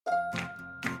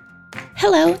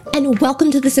Hello, and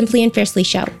welcome to the Simply and Fiercely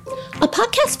Show, a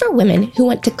podcast for women who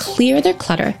want to clear their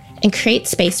clutter and create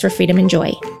space for freedom and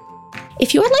joy.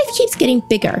 If your life keeps getting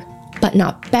bigger, but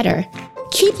not better,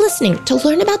 keep listening to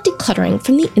learn about decluttering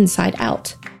from the inside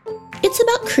out. It's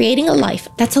about creating a life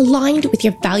that's aligned with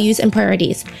your values and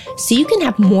priorities so you can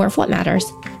have more of what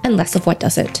matters and less of what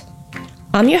doesn't.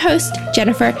 I'm your host,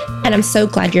 Jennifer, and I'm so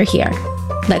glad you're here.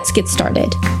 Let's get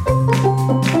started.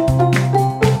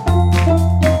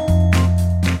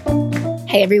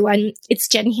 Hey everyone, it's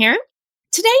Jen here.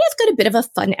 Today I've got a bit of a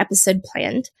fun episode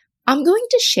planned. I'm going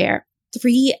to share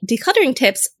 3 decluttering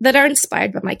tips that are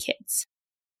inspired by my kids.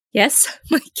 Yes,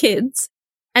 my kids.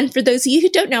 And for those of you who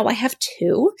don't know, I have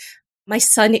 2. My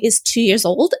son is 2 years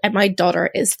old and my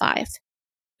daughter is 5.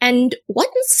 And what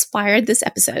inspired this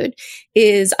episode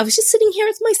is I was just sitting here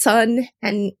with my son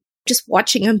and just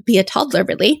watching him be a toddler,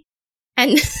 really.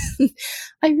 And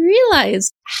I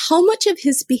realized how much of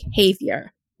his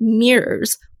behavior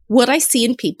mirrors what I see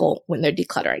in people when they're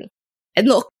decluttering. And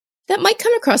look, that might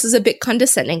come across as a bit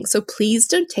condescending, so please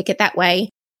don't take it that way.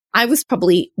 I was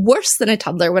probably worse than a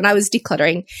toddler when I was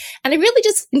decluttering, and I really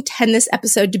just intend this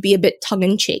episode to be a bit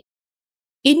tongue-in-cheek.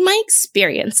 In my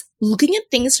experience, looking at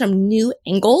things from new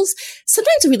angles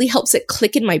sometimes really helps it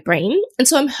click in my brain, and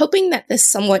so I'm hoping that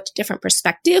this somewhat different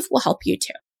perspective will help you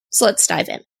too. So let's dive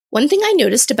in. One thing I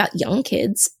noticed about young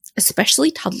kids, especially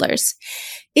toddlers,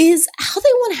 is how they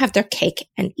want to have their cake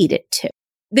and eat it too.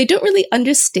 They don't really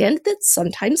understand that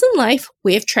sometimes in life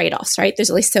we have trade-offs, right? There's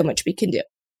only so much we can do.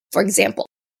 For example,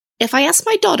 if I ask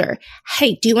my daughter,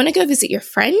 hey, do you want to go visit your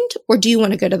friend or do you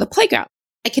want to go to the playground?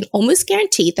 I can almost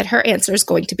guarantee that her answer is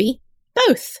going to be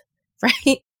both,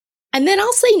 right? And then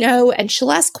I'll say no and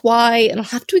she'll ask why and I'll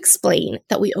have to explain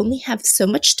that we only have so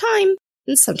much time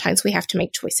and sometimes we have to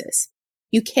make choices.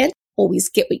 You can't always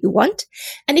get what you want.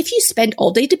 And if you spend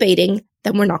all day debating,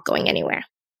 then we're not going anywhere.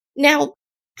 Now,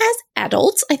 as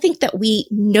adults, I think that we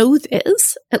know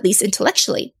this, at least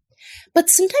intellectually, but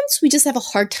sometimes we just have a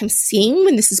hard time seeing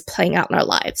when this is playing out in our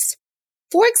lives.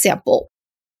 For example,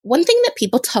 one thing that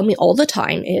people tell me all the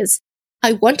time is,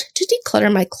 I want to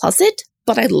declutter my closet,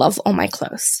 but I love all my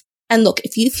clothes. And look,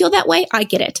 if you feel that way, I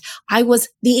get it. I was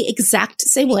the exact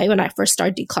same way when I first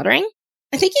started decluttering.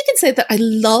 I think you can say that I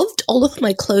loved all of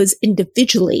my clothes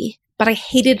individually, but I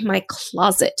hated my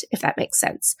closet, if that makes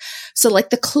sense. So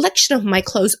like the collection of my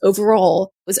clothes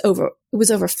overall was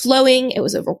overflowing. It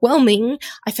was overwhelming.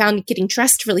 I found getting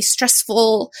dressed really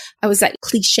stressful. I was that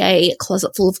cliche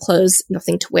closet full of clothes,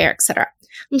 nothing to wear, etc.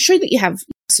 I'm sure that you have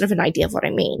sort of an idea of what I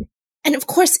mean. And of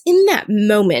course, in that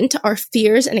moment, our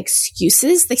fears and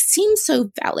excuses, they seem so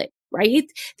valid, right?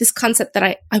 This concept that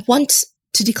I want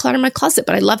to declutter my closet,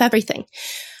 but I love everything.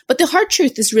 But the hard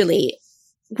truth is really,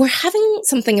 we're having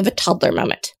something of a toddler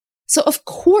moment. So of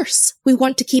course, we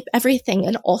want to keep everything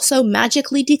and also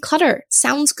magically declutter.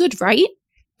 Sounds good, right?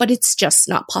 But it's just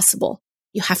not possible.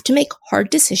 You have to make hard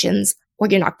decisions or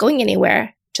you're not going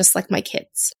anywhere, just like my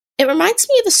kids. It reminds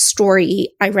me of a story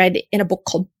I read in a book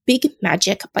called Big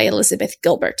Magic by Elizabeth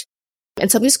Gilbert.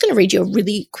 And so I'm just going to read you a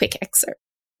really quick excerpt.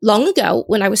 Long ago,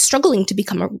 when I was struggling to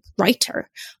become a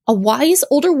writer, a wise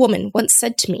older woman once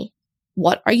said to me,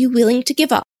 "What are you willing to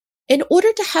give up in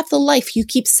order to have the life you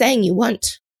keep saying you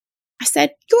want?" I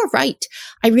said, "You're right.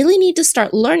 I really need to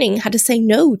start learning how to say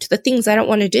no to the things I don't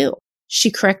want to do." She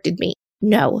corrected me.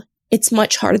 "No, it's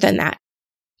much harder than that.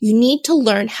 You need to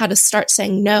learn how to start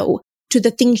saying no to the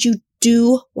things you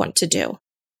do want to do,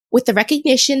 with the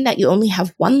recognition that you only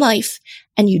have one life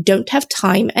and you don't have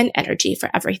time and energy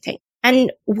for everything."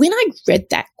 And when I read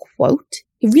that quote,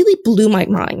 it really blew my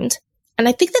mind. And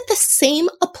I think that the same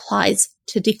applies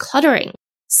to decluttering.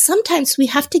 Sometimes we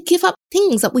have to give up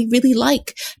things that we really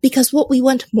like because what we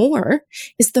want more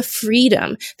is the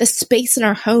freedom, the space in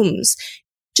our homes,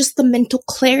 just the mental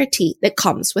clarity that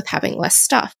comes with having less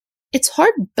stuff. It's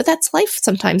hard, but that's life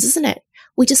sometimes, isn't it?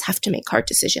 We just have to make hard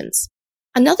decisions.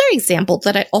 Another example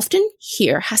that I often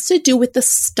hear has to do with the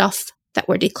stuff that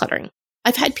we're decluttering.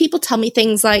 I've had people tell me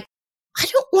things like, I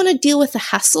don't want to deal with the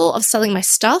hassle of selling my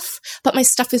stuff, but my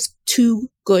stuff is too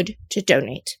good to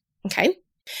donate. Okay?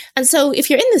 And so if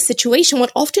you're in this situation,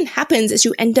 what often happens is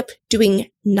you end up doing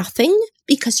nothing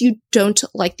because you don't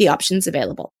like the options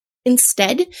available.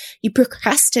 Instead, you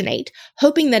procrastinate,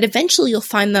 hoping that eventually you'll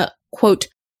find the, quote,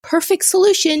 perfect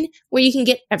solution where you can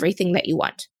get everything that you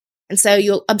want. And so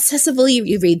you'll obsessively,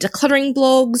 you read decluttering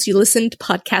blogs, you listen to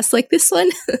podcasts like this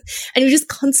one, and you're just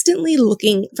constantly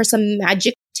looking for some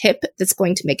magic tip that's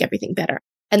going to make everything better.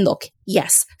 And look,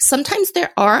 yes, sometimes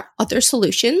there are other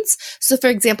solutions. So for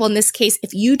example, in this case,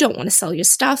 if you don't want to sell your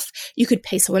stuff, you could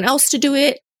pay someone else to do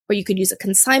it, or you could use a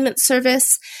consignment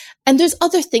service. And there's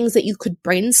other things that you could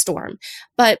brainstorm,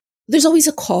 but there's always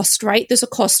a cost, right? There's a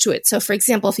cost to it. So for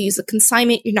example, if you use a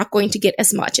consignment, you're not going to get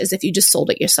as much as if you just sold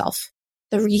it yourself.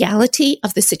 The reality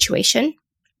of the situation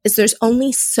is there's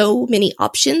only so many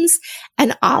options,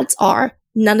 and odds are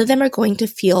none of them are going to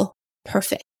feel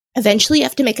perfect. Eventually, you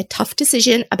have to make a tough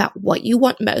decision about what you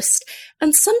want most,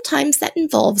 and sometimes that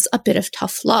involves a bit of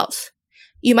tough love.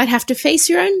 You might have to face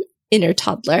your own inner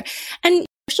toddler, and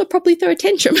she'll probably throw a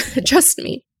tantrum, trust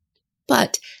me.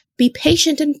 But be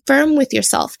patient and firm with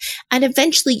yourself, and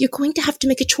eventually you're going to have to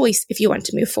make a choice if you want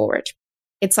to move forward.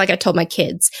 It's like I told my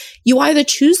kids, you either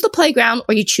choose the playground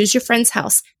or you choose your friend's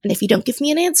house, and if you don't give me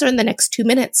an answer in the next 2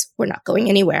 minutes, we're not going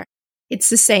anywhere. It's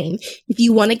the same. If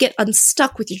you want to get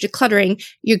unstuck with your decluttering,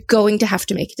 you're going to have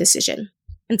to make a decision,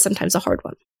 and sometimes a hard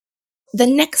one. The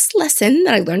next lesson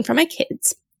that I learned from my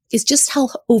kids is just how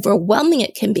overwhelming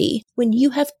it can be when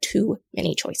you have too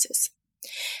many choices.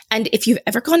 And if you've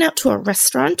ever gone out to a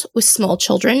restaurant with small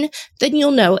children, then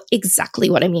you'll know exactly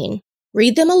what I mean.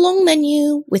 Read them a long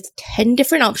menu with 10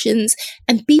 different options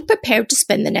and be prepared to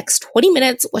spend the next 20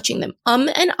 minutes watching them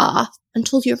and ah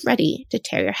until you're ready to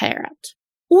tear your hair out.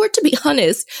 Or to be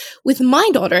honest, with my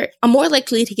daughter, I'm more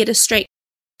likely to get a straight,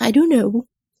 I don't know.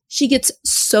 She gets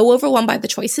so overwhelmed by the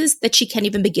choices that she can't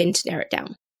even begin to narrow it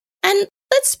down. And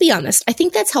let's be honest, I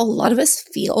think that's how a lot of us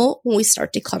feel when we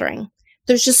start decluttering.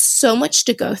 There's just so much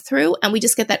to go through, and we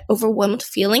just get that overwhelmed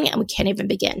feeling and we can't even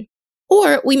begin.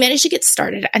 Or we manage to get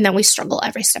started and then we struggle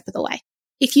every step of the way.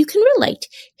 If you can relate,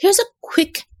 here's a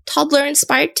quick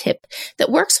toddler-inspired tip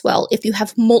that works well if you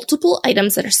have multiple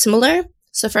items that are similar.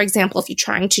 So for example, if you're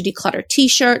trying to declutter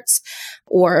t-shirts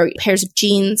or pairs of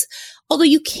jeans, although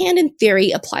you can in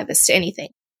theory apply this to anything.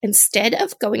 Instead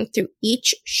of going through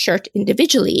each shirt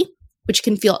individually, which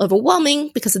can feel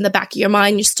overwhelming because in the back of your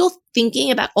mind, you're still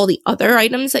thinking about all the other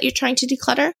items that you're trying to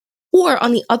declutter. Or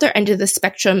on the other end of the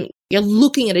spectrum, you're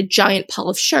looking at a giant pile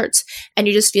of shirts and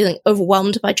you're just feeling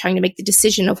overwhelmed by trying to make the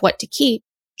decision of what to keep.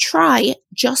 Try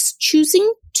just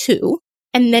choosing 2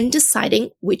 and then deciding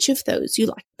which of those you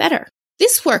like better.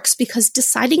 This works because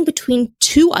deciding between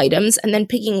 2 items and then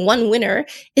picking one winner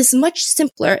is much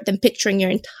simpler than picturing your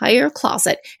entire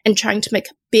closet and trying to make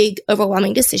big,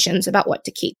 overwhelming decisions about what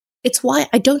to keep. It's why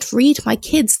I don't read my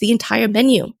kids the entire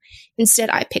menu. Instead,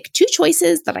 I pick 2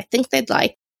 choices that I think they'd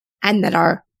like and that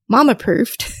are mom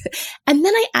approved. And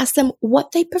then I ask them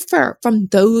what they prefer from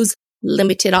those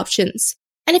limited options.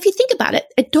 And if you think about it,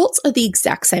 adults are the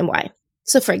exact same way.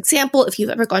 So for example, if you've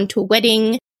ever gone to a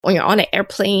wedding or you're on an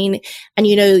airplane and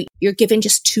you're given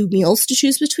just 2 meals to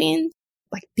choose between,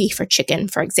 like beef or chicken,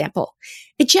 for example,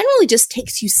 it generally just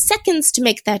takes you seconds to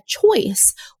make that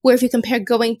choice. Where if you compare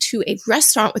going to a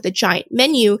restaurant with a giant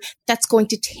menu, that's going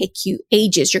to take you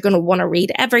ages. You're going to want to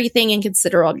read everything and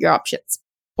consider all your options.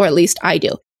 Or at least I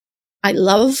do. I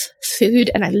love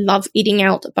food and I love eating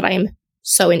out, but I am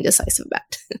so indecisive about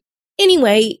it.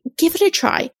 Anyway, give it a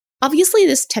try. Obviously,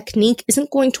 this technique isn't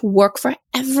going to work for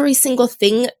every single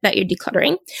thing that you're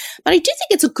decluttering, but I do think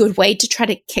it's a good way to try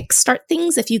to kickstart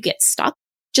things if you get stuck.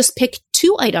 Just pick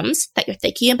 2 items that you're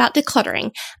thinking about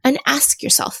decluttering and ask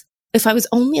yourself, if I was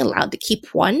only allowed to keep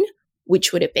one,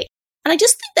 which would it be? And I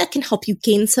just think that can help you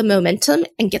gain some momentum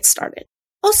and get started.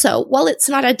 Also, while it's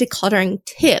not a decluttering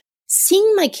tip,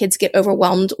 seeing my kids get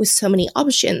overwhelmed with so many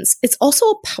options, it's also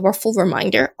a powerful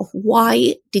reminder of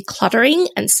why decluttering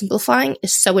and simplifying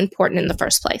is so important in the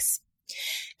first place.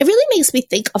 It really makes me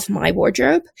think of my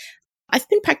wardrobe. I've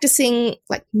been practicing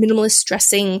minimalist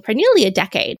dressing for nearly a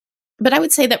decade, but I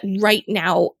would say that right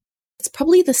now, it's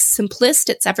probably the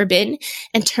simplest it's ever been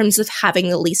in terms of having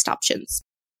the least options.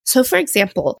 So for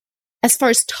example, as far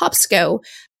as tops go,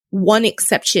 one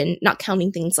exception, not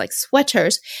counting things like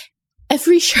sweaters,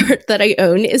 every shirt that I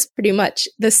own is pretty much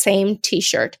the same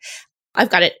t-shirt. I've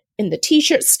got it in the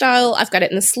t-shirt style, I've got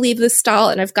it in the sleeveless style,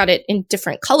 and I've got it in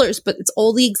different colors, but it's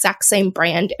all the exact same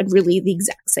brand and really the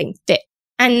exact same fit.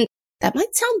 And that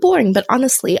might sound boring, but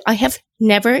honestly, I have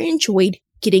never enjoyed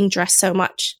getting dressed so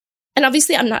much. And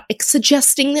obviously, I'm not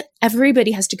suggesting that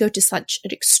everybody has to go to such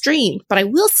an extreme, but I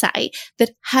will say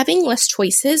that having less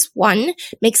choices, 1,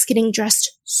 makes getting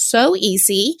dressed so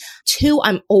easy. 2,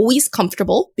 I'm always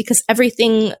comfortable because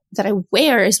everything that I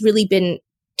wear has really been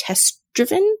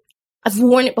test-driven. I've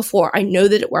worn it before. I know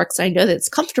that it works. I know that it's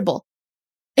comfortable.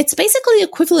 It's basically the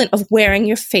equivalent of wearing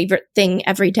your favorite thing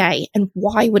every day. And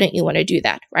why wouldn't you want to do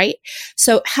that, right?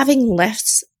 So having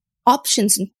less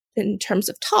options in terms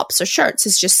of tops or shirts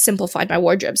has just simplified my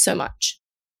wardrobe so much.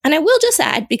 And I will just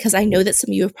add, because I know that some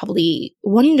of you are probably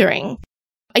wondering,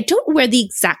 I don't wear the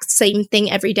exact same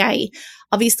thing every day.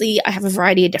 Obviously, I have a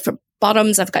variety of different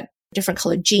bottoms. I've got different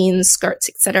colored jeans, skirts,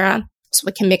 etc. So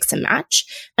we can mix and match.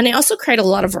 And I also create a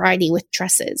lot of variety with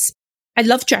dresses. I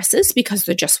love dresses because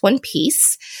they're just one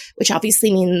piece, which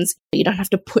obviously means you don't have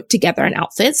to put together an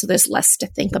outfit, so there's less to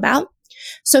think about.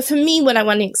 So for me, when I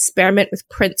want to experiment with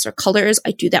prints or colors,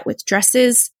 I do that with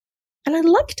dresses. And I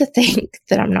like to think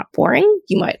that I'm not boring.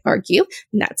 You might argue,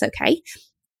 and that's okay.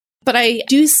 But I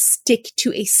do stick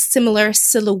to a similar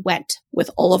silhouette with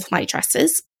all of my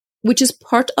dresses, which is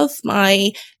part of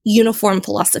my uniform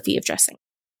philosophy of dressing.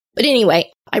 But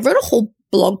anyway, I wrote a whole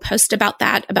blog post about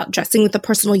that, about dressing with a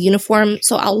personal uniform.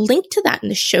 So I'll link to that in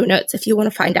the show notes if you want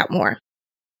to find out more.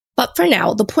 But for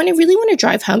now, the point I really want to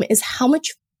drive home is how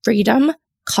much freedom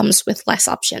comes with less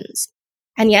options.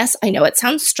 And yes, I know it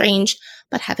sounds strange,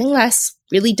 but having less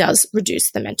really does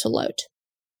reduce the mental load.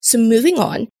 So moving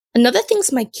on, another thing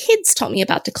my kids taught me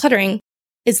about decluttering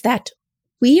is that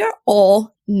we are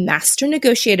all master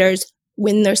negotiators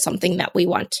when there's something that we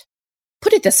want.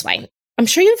 Put it this way. I'm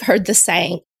sure you've heard the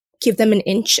saying, give them an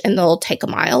inch and they'll take a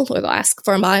mile, or they'll ask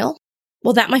for a mile.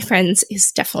 Well, that, my friends,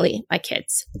 is definitely my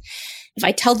kids. If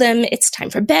I tell them it's time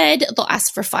for bed, they'll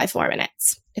ask for 5 more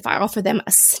minutes. If I offer them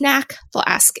a snack, they'll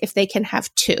ask if they can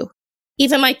have 2.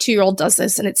 Even my 2-year-old does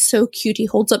this, and it's so cute. He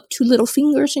holds up 2 little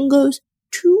fingers and goes,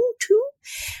 2, 2.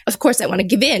 Of course, I want to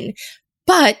give in.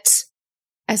 But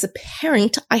as a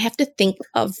parent, I have to think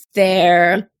of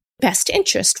their best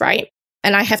interest, right?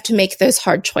 And I have to make those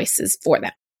hard choices for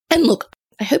them. And look,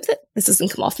 I hope that this doesn't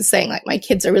come off as saying like my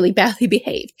kids are really badly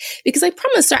behaved, because I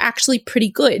promise they're actually pretty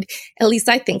good. At least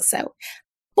I think so.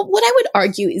 But what I would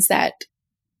argue is that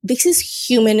this is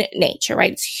human nature,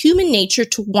 right? It's human nature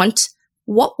to want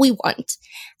what we want.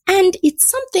 And it's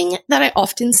something that I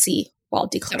often see while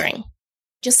decluttering.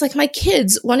 Just like my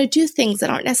kids want to do things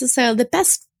that aren't necessarily the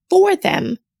best for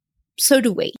them, so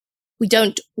do we. We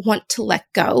don't want to let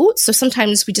go. So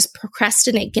sometimes we just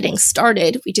procrastinate getting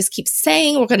started. We just keep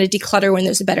saying we're going to declutter when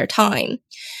there's a better time.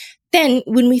 Then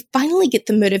when we finally get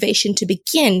the motivation to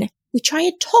begin, we try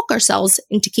and talk ourselves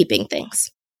into keeping things.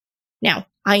 Now,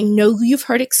 I know you've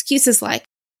heard excuses like,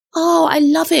 oh, I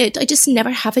love it. I just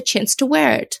never have a chance to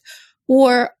wear it.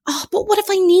 Or, oh, but what if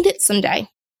I need it someday?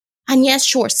 And yes,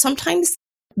 sure, sometimes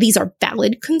these are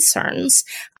valid concerns.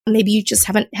 Maybe you just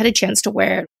haven't had a chance to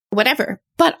wear it. Whatever.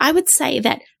 But I would say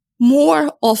that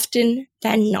more often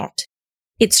than not,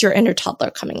 it's your inner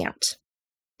toddler coming out.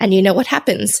 And you know what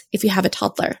happens if you have a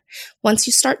toddler? Once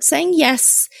you start saying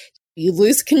yes, you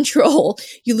lose control,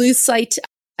 you lose sight.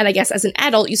 And I guess as an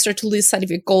adult, you start to lose sight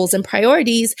of your goals and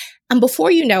priorities. And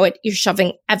before you know it, you're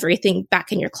shoving everything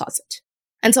back in your closet.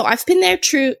 And so I've been there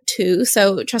too.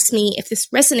 So trust me, if this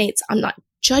resonates, I'm not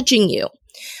judging you.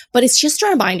 But it's just a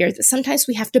reminder that sometimes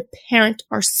we have to parent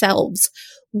ourselves.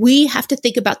 We have to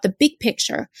think about the big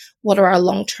picture. What are our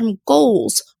long-term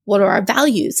goals? What are our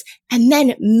values? And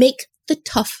then make the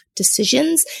tough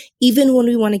decisions, even when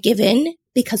we want to give in,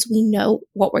 because we know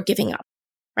what we're giving up,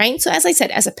 right? So as I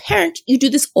said, as a parent, you do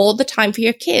this all the time for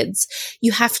your kids.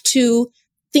 You have to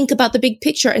think about the big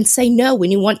picture and say no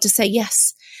when you want to say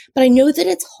yes. But I know that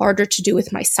it's harder to do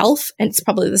with myself, and it's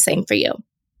probably the same for you.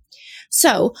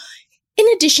 So in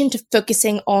addition to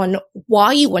focusing on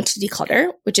why you want to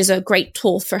declutter, which is a great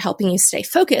tool for helping you stay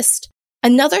focused,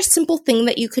 another simple thing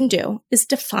that you can do is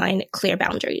define clear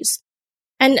boundaries.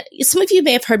 And some of you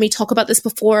may have heard me talk about this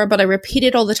before, but I repeat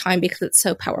it all the time because it's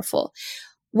so powerful.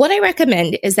 What I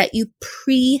recommend is that you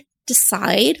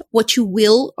pre-decide what you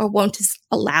will or won't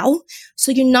allow,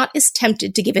 so you're not as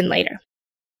tempted to give in later.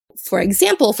 For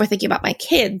example, if we're thinking about my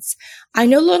kids, I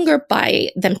no longer buy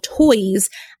them toys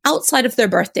outside of their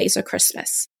birthdays or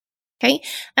Christmas. Okay.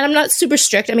 And I'm not super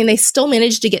strict. I mean, they still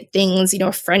manage to get things,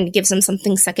 a friend gives them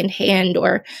something secondhand,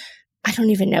 or I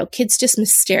don't even know. Kids just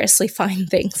mysteriously find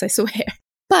things, I swear.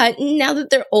 But now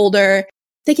that they're older,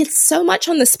 they get so much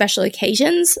on the special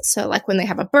occasions. So like when they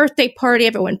have a birthday party,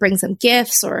 everyone brings them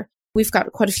gifts, or we've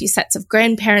got quite a few sets of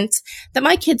grandparents, that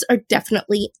my kids are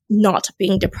definitely not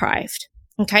being deprived.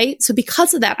 Okay, so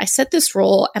because of that, I set this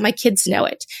rule and my kids know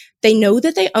it. They know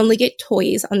that they only get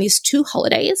toys on these 2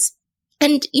 holidays.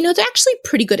 And, they're actually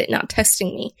pretty good at not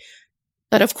testing me.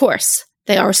 But of course,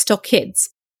 they are still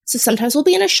kids. So sometimes we'll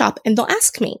be in a shop and they'll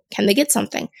ask me, can they get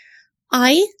something?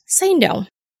 I say no.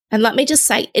 And let me just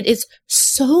say, it is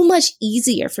so much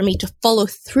easier for me to follow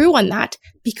through on that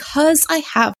because I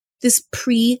have this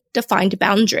predefined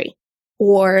boundary.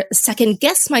 Or second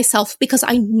guess myself because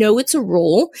I know it's a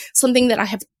rule, something that I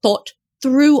have thought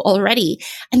through already.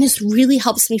 And this really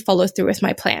helps me follow through with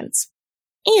my plans.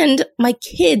 And my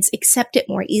kids accept it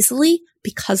more easily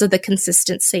because of the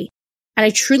consistency. And I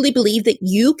truly believe that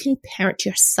you can parent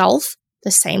yourself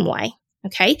the same way.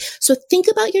 Okay. So think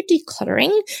about your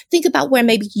decluttering. Think about where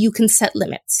maybe you can set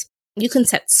limits. You can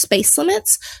set space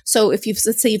limits. So if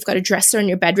let's say you've got a dresser in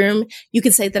your bedroom, you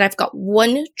can say that I've got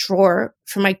one drawer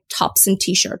for my tops and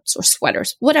t-shirts or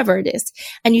sweaters, whatever it is.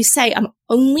 And you say, I'm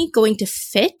only going to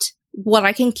fit what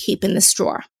I can keep in this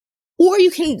drawer. Or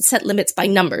you can set limits by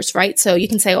numbers, right? So you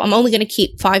can say, I'm only going to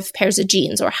keep 5 pairs of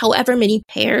jeans or however many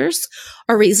pairs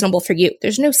are reasonable for you.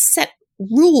 There's no set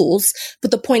rules,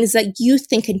 but the point is that you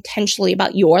think intentionally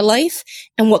about your life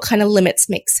and what kind of limits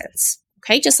make sense.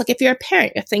 Okay. Just like if you're a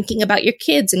parent, you're thinking about your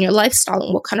kids and your lifestyle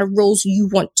and what kind of rules you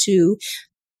want to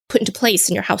put into place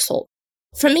in your household.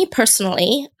 For me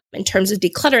personally, in terms of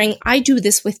decluttering, I do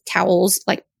this with towels,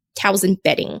 like towels and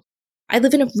bedding. I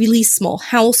live in a really small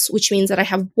house, which means that I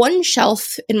have one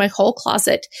shelf in my whole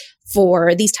closet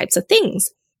for these types of things.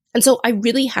 And so I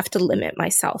really have to limit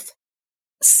myself.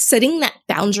 Setting that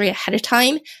boundary ahead of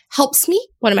time helps me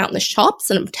when I'm out in the shops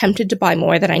and I'm tempted to buy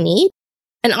more than I need.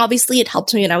 And obviously it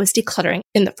helped me when I was decluttering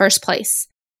in the first place.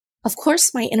 Of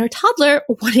course, my inner toddler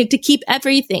wanted to keep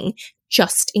everything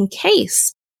just in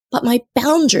case, but my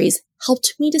boundaries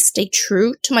helped me to stay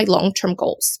true to my long-term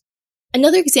goals.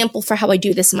 Another example for how I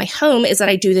do this in my home is that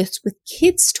I do this with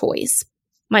kids' toys.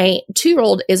 My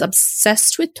 2-year-old is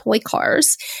obsessed with toy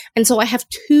cars, and so I have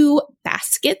 2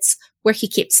 baskets where he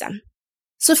keeps them.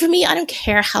 So for me, I don't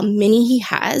care how many he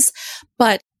has,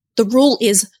 but the rule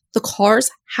is the cars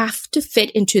have to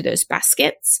fit into those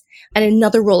baskets. And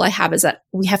another rule I have is that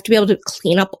we have to be able to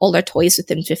clean up all our toys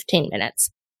within 15 minutes.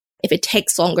 If it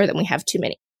takes longer, then we have too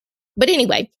many. But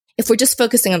anyway, if we're just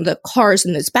focusing on the cars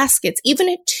in those baskets, even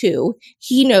at 2,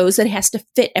 he knows that it has to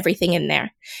fit everything in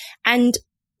there. And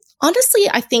honestly,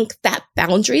 I think that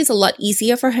boundary is a lot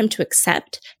easier for him to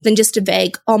accept than just a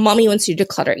vague, oh, mommy wants you to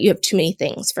declutter. You have too many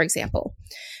things, for example.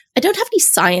 I don't have any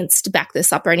science to back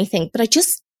this up or anything, but I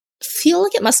just feel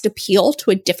like it must appeal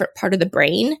to a different part of the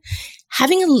brain.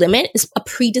 Having a limit, a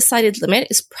pre-decided limit,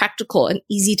 is practical and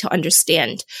easy to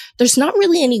understand. There's not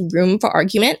really any room for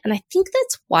argument, and I think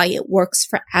that's why it works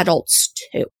for adults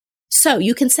too. So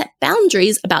you can set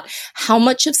boundaries about how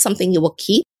much of something you will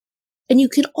keep, and you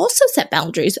can also set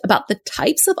boundaries about the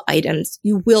types of items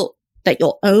that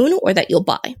you'll own or that you'll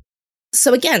buy.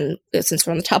 So again, since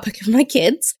we're on the topic of my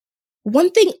kids,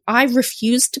 one thing I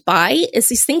refuse to buy is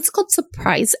these things called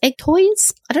surprise egg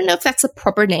toys. I don't know if that's a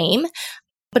proper name,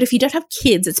 but if you don't have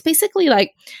kids, it's basically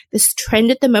like this trend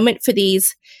at the moment for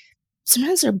these.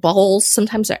 Sometimes they're balls,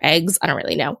 sometimes they're eggs. I don't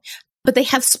really know, but they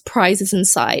have surprises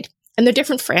inside. And they're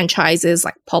different franchises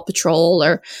like Paw Patrol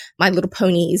or My Little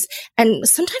Ponies. And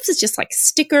sometimes it's just like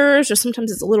stickers or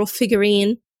sometimes it's a little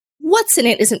figurine. What's in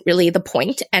it isn't really the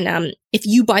point. And if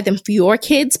you buy them for your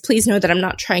kids, please know that I'm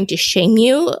not trying to shame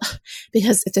you,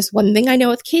 because if there's one thing I know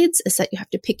with kids is that you have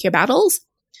to pick your battles.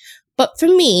 But for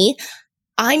me,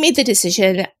 I made the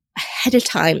decision ahead of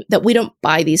time that we don't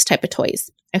buy these type of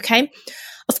toys. Okay.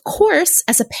 Of course,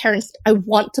 as a parent, I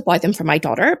want to buy them for my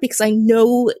daughter because I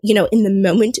know, in the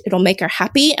moment it'll make her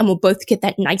happy and we'll both get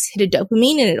that nice hit of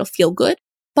dopamine and it'll feel good.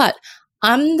 But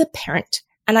I'm the parent.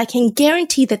 And I can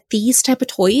guarantee that these type of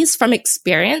toys from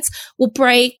experience will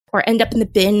break or end up in the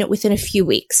bin within a few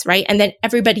weeks, right? And then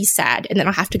everybody's sad and then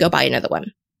I'll have to go buy another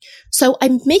one. So I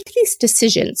make these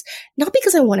decisions, not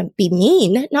because I want to be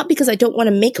mean, not because I don't want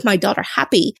to make my daughter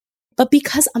happy, but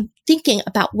because I'm thinking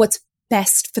about what's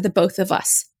best for the both of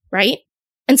us, right?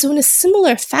 And so in a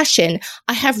similar fashion,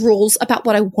 I have rules about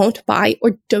what I won't buy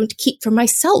or don't keep for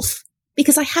myself,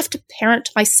 because I have to parent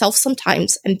myself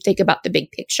sometimes and think about the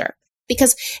big picture.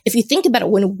 Because if you think about it,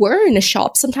 when we're in a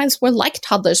shop, sometimes we're like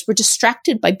toddlers. We're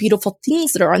distracted by beautiful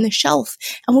things that are on the shelf.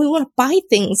 And we want to buy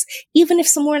things, even if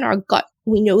somewhere in our gut,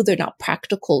 we know they're not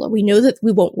practical or we know that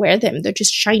we won't wear them. They're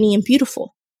just shiny and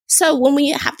beautiful. So when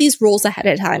we have these rules ahead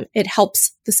of time, it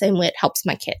helps the same way it helps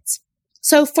my kids.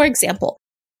 So for example,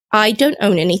 I don't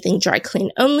own anything dry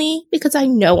clean only because I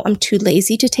know I'm too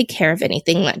lazy to take care of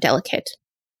anything that delicate.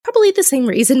 Probably the same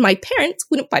reason my parents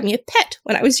wouldn't buy me a pet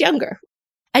when I was younger.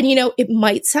 And it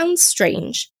might sound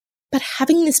strange, but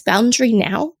having this boundary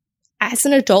now as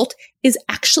an adult is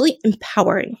actually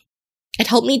empowering. It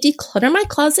helped me declutter my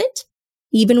closet,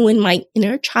 even when my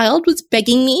inner child was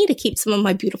begging me to keep some of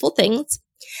my beautiful things.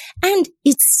 And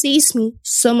it saves me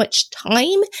so much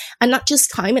time, and not just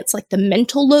time, it's like the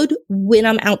mental load when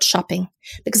I'm out shopping,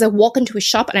 because I walk into a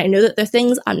shop and I know that there are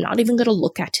things I'm not even going to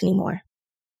look at anymore.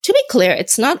 To be clear,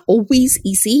 it's not always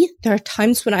easy. There are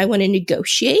times when I want to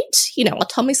negotiate. I'll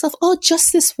tell myself, oh,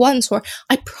 just this once, or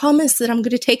I promise that I'm going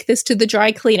to take this to the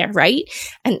dry cleaner, right?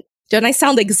 And don't I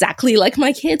sound exactly like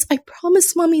my kids? I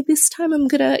promise, mommy, this time I'm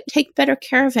going to take better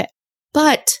care of it.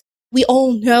 But We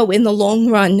all know in the long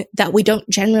run that we don't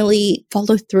generally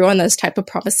follow through on those type of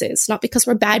promises, not because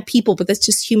we're bad people, but that's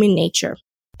just human nature.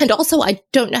 And also, I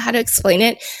don't know how to explain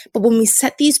it, but when we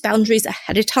set these boundaries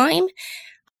ahead of time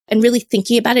and really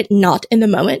thinking about it, not in the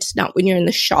moment, not when you're in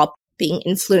the shop being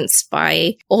influenced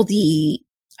by all the,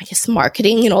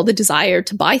 marketing and all the desire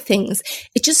to buy things,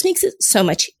 it just makes it so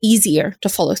much easier to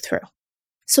follow through.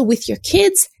 So with your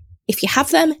kids, if you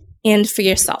have them, and for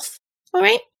yourself. All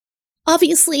right?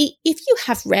 Obviously, if you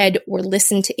have read or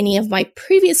listened to any of my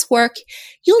previous work,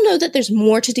 you'll know that there's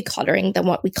more to decluttering than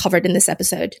what we covered in this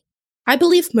episode. I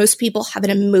believe most people have an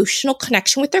emotional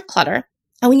connection with their clutter,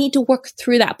 and we need to work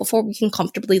through that before we can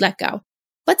comfortably let go.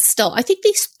 But still, I think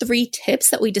these 3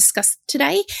 tips that we discussed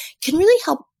today can really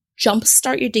help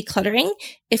jumpstart your decluttering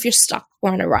if you're stuck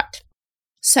or in a rut.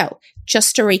 So,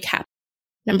 just to recap.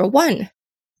 Number 1,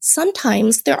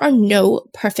 sometimes there are no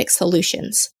perfect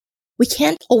solutions. We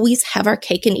can't always have our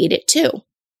cake and eat it too.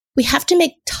 We have to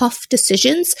make tough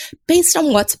decisions based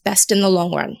on what's best in the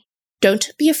long run.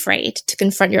 Don't be afraid to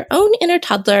confront your own inner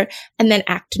toddler and then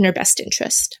act in your best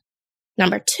interest.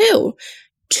 Number 2,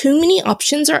 too many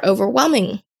options are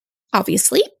overwhelming.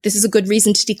 Obviously, this is a good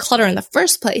reason to declutter in the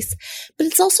first place, but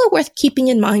it's also worth keeping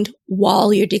in mind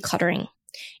while you're decluttering.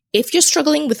 If you're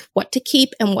struggling with what to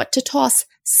keep and what to toss,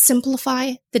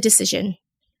 simplify the decision.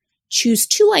 Choose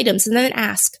 2 items and then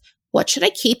ask, what should I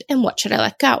keep and what should I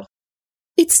let go?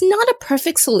 It's not a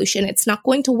perfect solution. It's not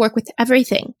going to work with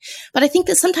everything, but I think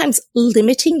that sometimes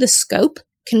limiting the scope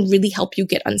can really help you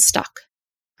get unstuck.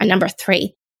 And number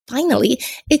 3, finally,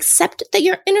 accept that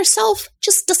your inner self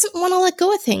just doesn't want to let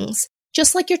go of things,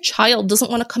 just like your child doesn't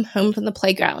want to come home from the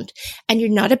playground. And you're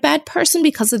not a bad person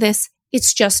because of this.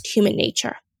 It's just human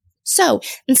nature. So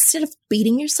instead of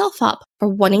beating yourself up for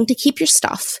wanting to keep your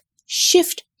stuff,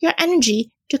 shift your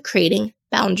energy to creating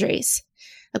boundaries.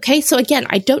 Okay, so again,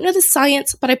 I don't know the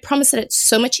science, but I promise that it's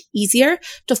so much easier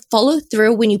to follow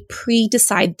through when you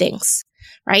pre-decide things,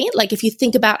 right? Like if you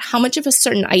think about how much of a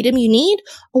certain item you need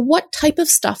or what type of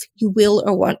stuff you will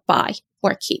or won't buy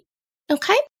or keep.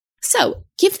 Okay, so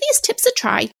give these tips a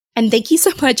try, and thank you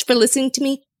so much for listening to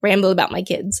me ramble about my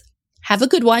kids. Have a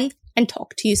good one, and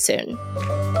talk to you soon.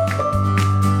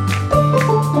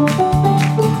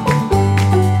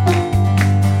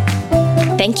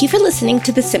 Thank you for listening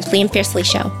to the Simply and Fiercely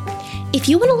Show. If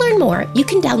you want to learn more, you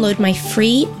can download my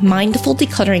free Mindful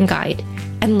Decluttering Guide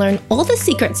and learn all the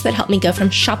secrets that help me go from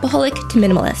shopaholic to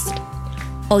minimalist.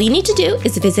 All you need to do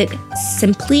is visit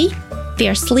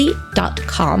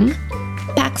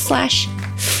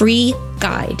simplyfiercely.com/free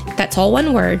guide. That's all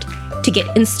one word, to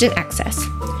get instant access.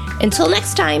 Until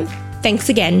next time, thanks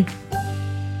again.